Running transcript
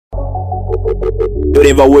Don't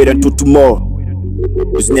ever wait until tomorrow,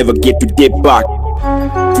 cause you never get to get back.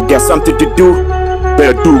 If you got something to do,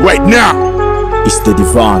 better do it right now. It's the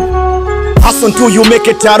divine. Hustle until you make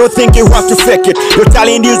it, I don't think you have to fake it. Your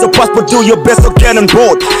talent is a passport, do your best to get on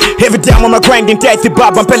board. Every time I'm grinding tight, the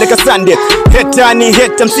bab, I'm peleka Sunday. Hit tani,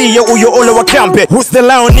 hit them, see you, you all over camp. Who's the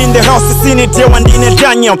lion in the house? It's in it, and in a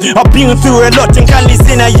Daniel. I've been through a lot and can't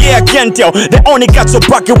listen, yeah, I can't tell. They only got your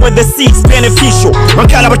pocket when the seed's beneficial. Man,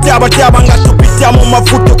 Kalabataba, got to be down on my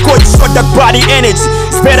foot to coach, shot that body energy.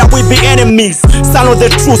 It's better we be enemies. Son of the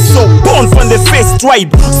truth, so born from the face tribe.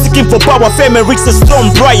 Seeking for power, fame, and reach the storm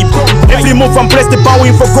bribe. Every move I'm blessed,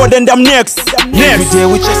 bowing for God, and I'm next. Every day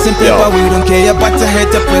we chasing paper, we don't care about the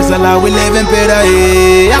hate, the praise Allah, we living better,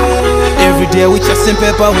 yeah. Every day we chasing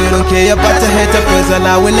paper, we don't care about the hate, the praise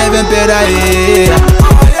Allah, we living better, yeah.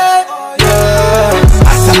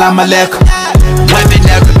 Assalamu alaikum, women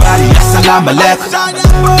everybody, assalamu alaikum.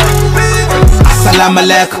 Assalamu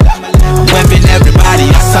alaikum, women everybody,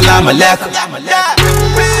 assalamu alaikum.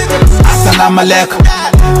 Assalamu alaikum,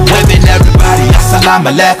 women everybody, assalamu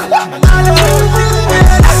alaikum.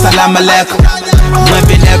 Assalamu alaikum,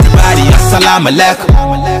 women everybody, assalamu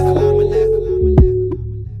alaikum.